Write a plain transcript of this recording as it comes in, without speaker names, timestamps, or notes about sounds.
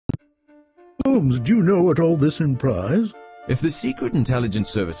Holmes, do you know what all this implies? If the Secret Intelligence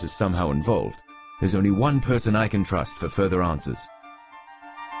Service is somehow involved, there's only one person I can trust for further answers.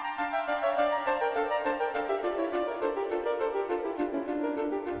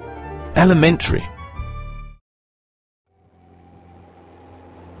 Elementary.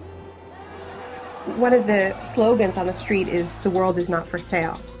 One of the slogans on the street is, "The world is not for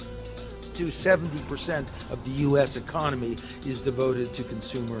sale." To 70% of the U.S. economy is devoted to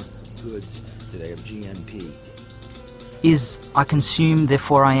consumer goods today, of GNP. Is "I consume,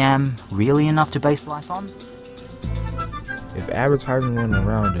 therefore I am" really enough to base life on? If advertising wasn't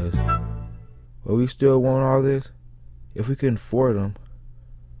around us, would we still want all this? If we couldn't afford them,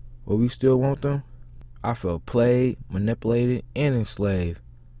 would we still want them? I felt played, manipulated, and enslaved.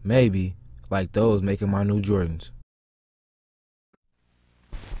 Maybe like those making my new Jordans.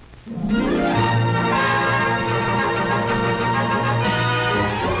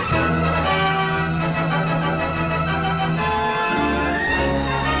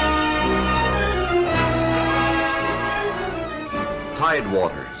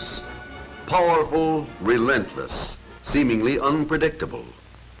 Tidewaters, powerful, relentless, seemingly unpredictable,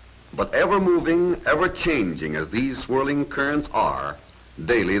 but ever moving, ever changing as these swirling currents are.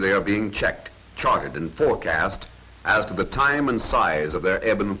 Daily they are being checked, charted, and forecast as to the time and size of their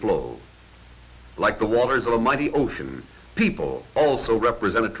ebb and flow. Like the waters of a mighty ocean, people also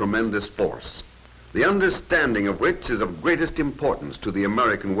represent a tremendous force, the understanding of which is of greatest importance to the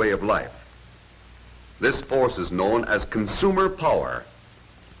American way of life. This force is known as consumer power.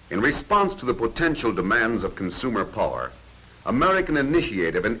 In response to the potential demands of consumer power, American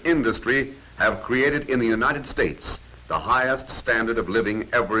initiative and industry have created in the United States the highest standard of living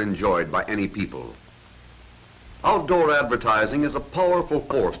ever enjoyed by any people. Outdoor advertising is a powerful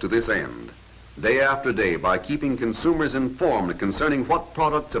force to this end. Day after day, by keeping consumers informed concerning what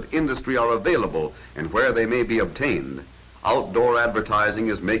products of industry are available and where they may be obtained, outdoor advertising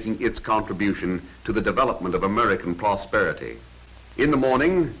is making its contribution to the development of American prosperity. In the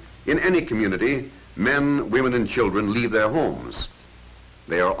morning, in any community, men, women, and children leave their homes.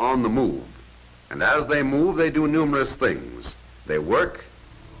 They are on the move. And as they move, they do numerous things. They work,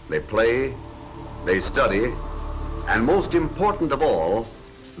 they play, they study, and most important of all,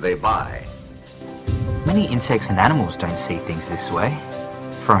 they buy. Many insects and animals don't see things this way.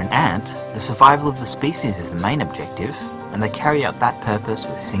 For an ant, the survival of the species is the main objective, and they carry out that purpose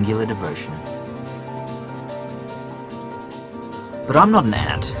with singular devotion. But I'm not an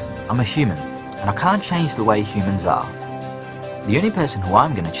ant. I'm a human, and I can't change the way humans are. The only person who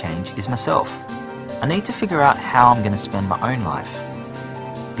I'm going to change is myself. I need to figure out how I'm going to spend my own life.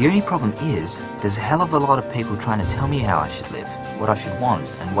 The only problem is, there's a hell of a lot of people trying to tell me how I should live, what I should want,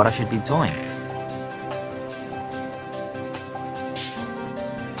 and what I should be doing.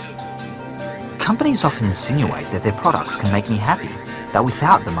 Companies often insinuate that their products can make me happy, that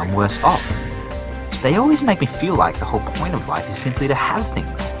without them I'm worse off. They always make me feel like the whole point of life is simply to have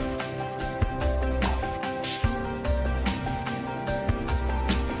things.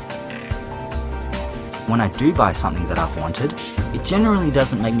 When I do buy something that I've wanted, it generally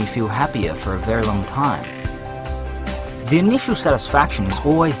doesn't make me feel happier for a very long time. The initial satisfaction is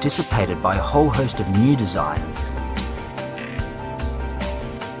always dissipated by a whole host of new desires.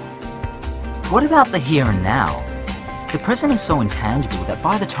 What about the here and now? The present is so intangible that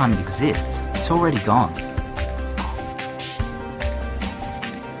by the time it exists, it's already gone.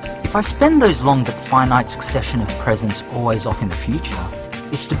 If I spend those long but finite succession of presents always off in the future,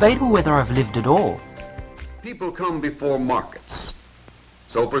 it's debatable whether I've lived at all. People come before markets.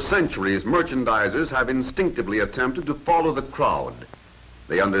 So for centuries, merchandisers have instinctively attempted to follow the crowd.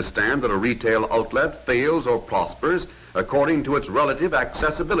 They understand that a retail outlet fails or prospers according to its relative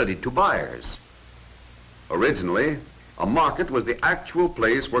accessibility to buyers. Originally, a market was the actual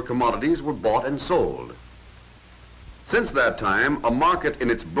place where commodities were bought and sold. Since that time, a market in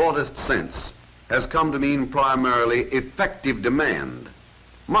its broadest sense has come to mean primarily effective demand.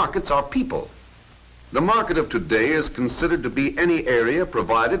 Markets are people. The market of today is considered to be any area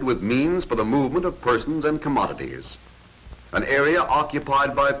provided with means for the movement of persons and commodities. An area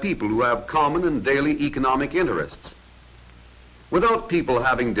occupied by people who have common and daily economic interests. Without people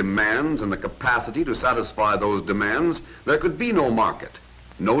having demands and the capacity to satisfy those demands, there could be no market,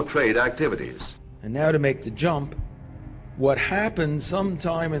 no trade activities. And now to make the jump, what happened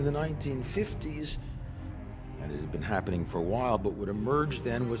sometime in the 1950s and it had been happening for a while, but what emerged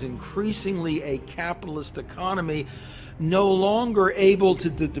then was increasingly a capitalist economy no longer able to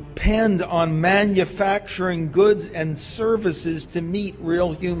depend on manufacturing goods and services to meet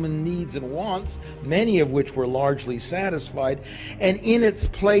real human needs and wants, many of which were largely satisfied, and in its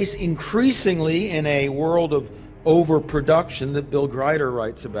place increasingly in a world of overproduction that Bill Greider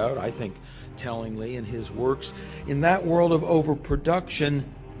writes about, I think tellingly in his works. In that world of overproduction,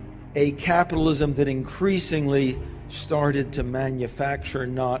 a capitalism that increasingly started to manufacture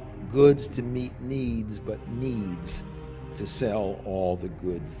not goods to meet needs, but needs to sell all the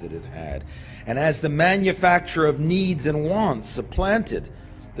goods that it had. And as the manufacture of needs and wants supplanted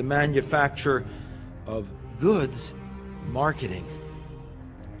the manufacture of goods, marketing,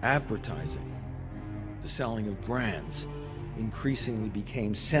 advertising, the selling of brands increasingly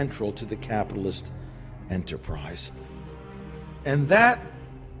became central to the capitalist enterprise. And that,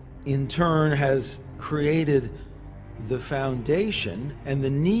 in turn, has created the foundation and the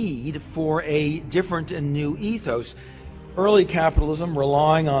need for a different and new ethos. Early capitalism,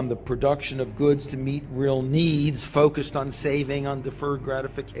 relying on the production of goods to meet real needs, focused on saving, on deferred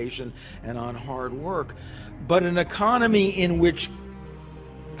gratification, and on hard work. But an economy in which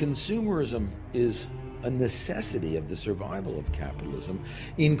consumerism is a necessity of the survival of capitalism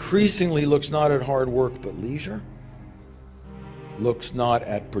increasingly looks not at hard work but leisure, looks not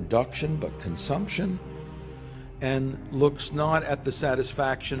at production but consumption, and looks not at the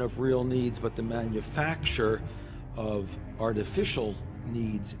satisfaction of real needs but the manufacture of artificial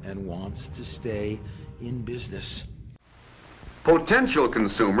needs and wants to stay in business. Potential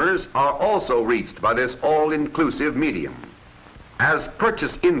consumers are also reached by this all-inclusive medium. As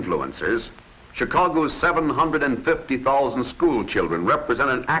purchase influencers, Chicago's 750,000 school children represent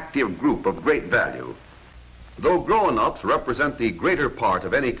an active group of great value. Though grown-ups represent the greater part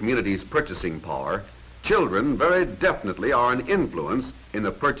of any community's purchasing power, children very definitely are an influence in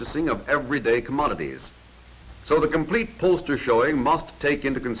the purchasing of everyday commodities. So the complete poster showing must take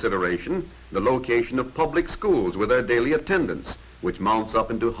into consideration the location of public schools with their daily attendance, which mounts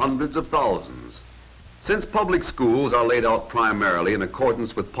up into hundreds of thousands. Since public schools are laid out primarily in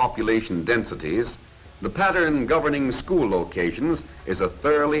accordance with population densities, the pattern governing school locations is a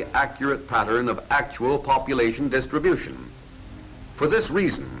thoroughly accurate pattern of actual population distribution. For this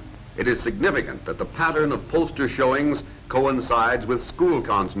reason, it is significant that the pattern of poster showings coincides with school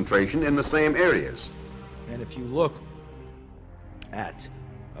concentration in the same areas. And if you look at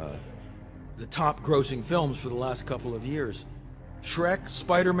the top grossing films for the last couple of years, Shrek,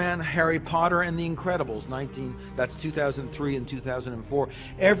 Spider-Man, Harry Potter, and The Incredibles, that's 2003 and 2004.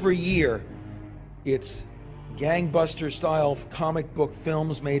 Every year, it's gangbuster-style comic book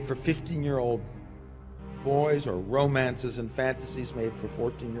films made for 15-year-old boys, or romances and fantasies made for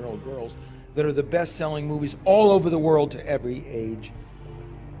 14-year-old girls that are the best-selling movies all over the world to every age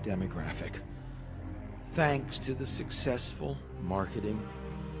demographic, thanks to the successful marketing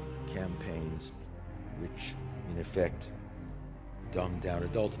campaigns, which, in effect, dumb down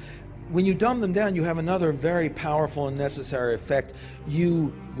adults. When you dumb them down, you have another very powerful and necessary effect.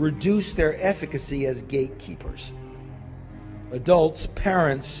 You reduce their efficacy as gatekeepers. Adults,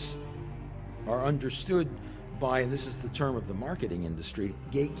 parents, are understood by, and this is the term of the marketing industry,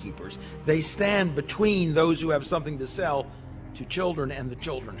 gatekeepers. They stand between those who have something to sell to children and the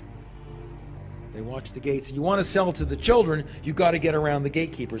children. They watch the gates. You want to sell to the children, you've got to get around the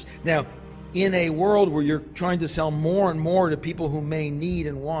gatekeepers. Now, in a world where you're trying to sell more and more to people who may need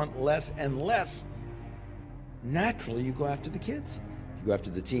and want less and less, naturally you go after the kids. You go after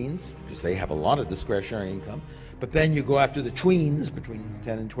the teens, because they have a lot of discretionary income. But then you go after the tweens between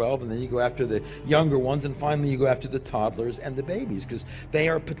 10 and 12, and then you go after the younger ones, and finally you go after the toddlers and the babies, because they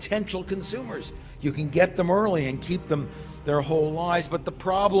are potential consumers. You can get them early and keep them their whole lives, but the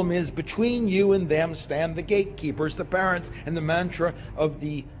problem is between you and them stand the gatekeepers, the parents, and the mantra of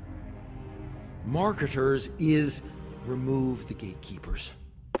the marketers is remove the gatekeepers.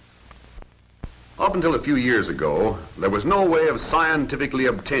 Up until a few years ago, there was no way of scientifically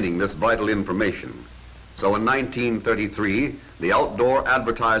obtaining this vital information. So in 1933, the Outdoor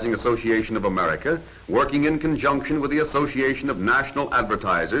Advertising Association of America, working in conjunction with the Association of National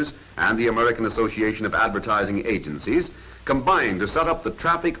Advertisers and the American Association of Advertising Agencies, combined to set up the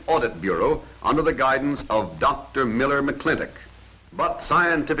Traffic Audit Bureau under the guidance of Dr. Miller McClintock. But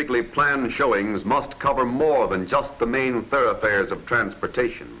scientifically planned showings must cover more than just the main thoroughfares of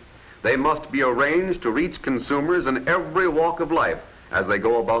transportation. They must be arranged to reach consumers in every walk of life as they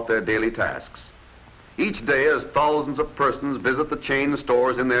go about their daily tasks. Each day, as thousands of persons visit the chain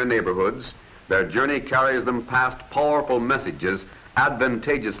stores in their neighborhoods, their journey carries them past powerful messages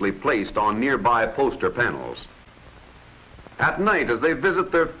advantageously placed on nearby poster panels. at night as they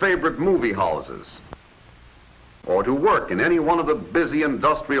visit their favorite movie houses, or to work in any one of the busy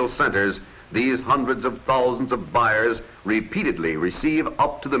industrial centers, these hundreds of thousands of buyers repeatedly receive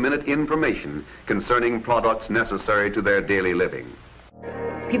up-to-the-minute information concerning products necessary to their daily living.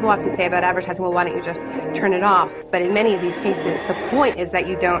 People often say about advertising, well, why don't you just turn it off? But in many of these cases, the point is that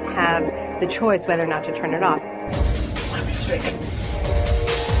you don't have the choice whether or not to turn it off.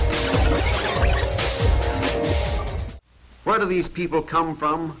 Where do these people come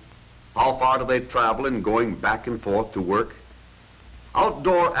from? How far do they travel in going back and forth to work?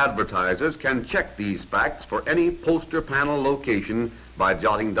 Outdoor advertisers can check these facts for any poster panel location by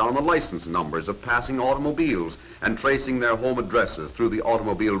jotting down the license numbers of passing automobiles and tracing their home addresses through the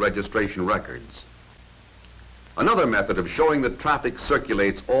automobile registration records. Another method of showing that traffic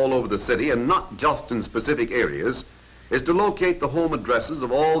circulates all over the city and not just in specific areas is to locate the home addresses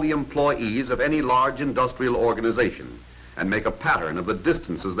of all the employees of any large industrial organization and make a pattern of the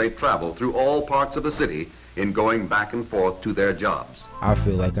distances they travel through all parts of the city in going back and forth to their jobs. I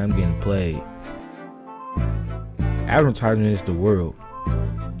feel like I'm getting played. Advertising is the world.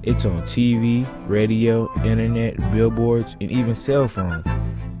 It's on TV, radio, internet, billboards, and even cell phones.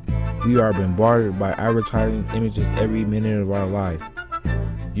 We are bombarded by advertising images every minute of our life.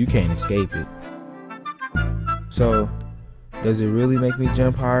 You can't escape it. So, does it really make me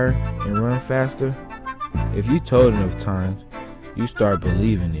jump higher and run faster? If you told enough times, you start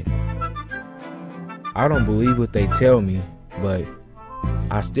believing it. I don't believe what they tell me, but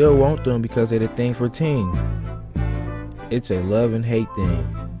I still want them because they're the thing for teens. It's a love and hate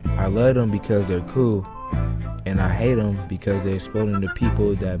thing. I love them because they're cool, and I hate them because they're exploiting the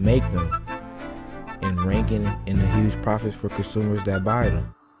people that make them and ranking in the huge profits for consumers that buy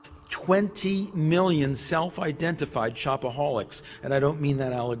them. 20 million self-identified shopaholics, and I don't mean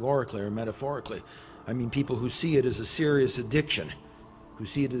that allegorically or metaphorically. I mean people who see it as a serious addiction, who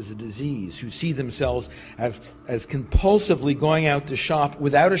see it as a disease, who see themselves as compulsively going out to shop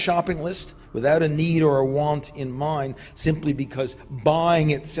without a shopping list, without a need or a want in mind, simply because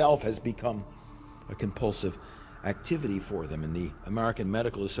buying itself has become a compulsive activity for them. And the American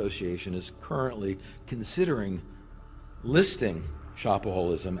Medical Association is currently considering listing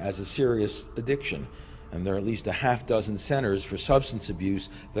shopaholism as a serious addiction. And there are at least a half dozen centers for substance abuse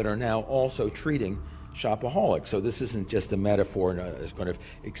that are now also treating shopaholics. So this isn't just a metaphor and a kind of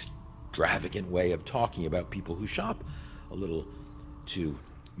extravagant way of talking about people who shop a little too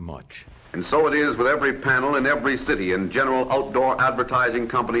much. And so it is with every panel in every city and general outdoor advertising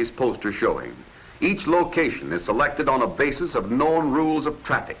company's poster showing. Each location is selected on a basis of known rules of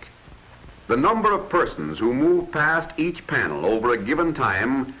traffic. The number of persons who move past each panel over a given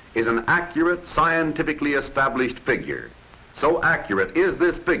time is an accurate, scientifically established figure. So accurate is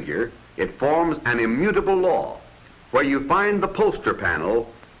this figure, it forms an immutable law. Where you find the poster panel,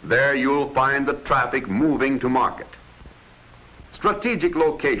 there you'll find the traffic moving to market. Strategic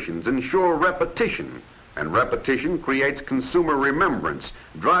locations ensure repetition, and repetition creates consumer remembrance,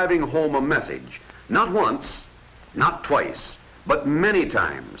 driving home a message, not once, not twice, but many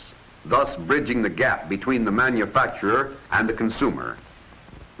times, thus bridging the gap between the manufacturer and the consumer.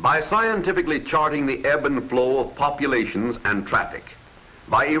 By scientifically charting the ebb and flow of populations and traffic,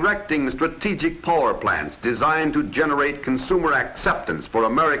 by erecting strategic power plants designed to generate consumer acceptance for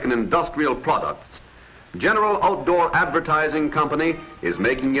American industrial products, General Outdoor Advertising Company is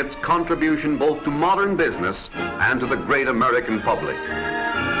making its contribution both to modern business and to the great American public.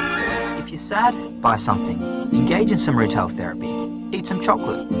 If you're sad, buy something. Engage in some retail therapy. Eat some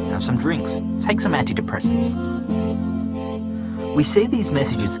chocolate, have some drinks, take some antidepressants. We see these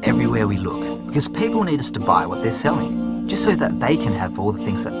messages everywhere we look because people need us to buy what they're selling, just so that they can have all the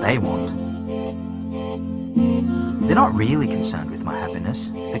things that they want. They're not really concerned with my happiness,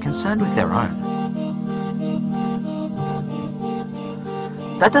 they're concerned with their own.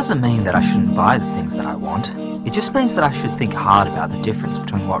 That doesn't mean that I shouldn't buy the things that I want. It just means that I should think hard about the difference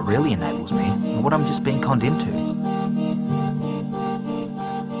between what really enables me and what I'm just being conned into.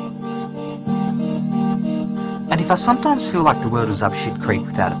 And if I sometimes feel like the world is up shit creek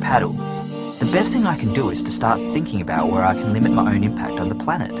without a paddle, the best thing I can do is to start thinking about where I can limit my own impact on the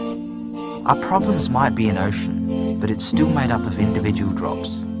planet. Our problems might be an ocean, but it's still made up of individual drops.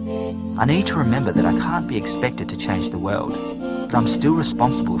 I need to remember that I can't be expected to change the world, but I'm still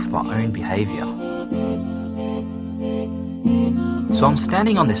responsible for my own behaviour. So I'm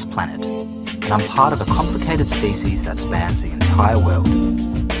standing on this planet, and I'm part of a complicated species that spans the entire world.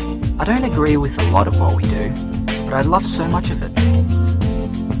 I don't agree with a lot of what we do, but I love so much of it.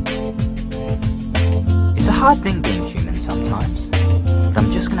 It's a hard thing being human sometimes, but I'm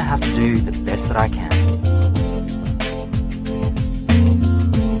just going to have to do the best that I can.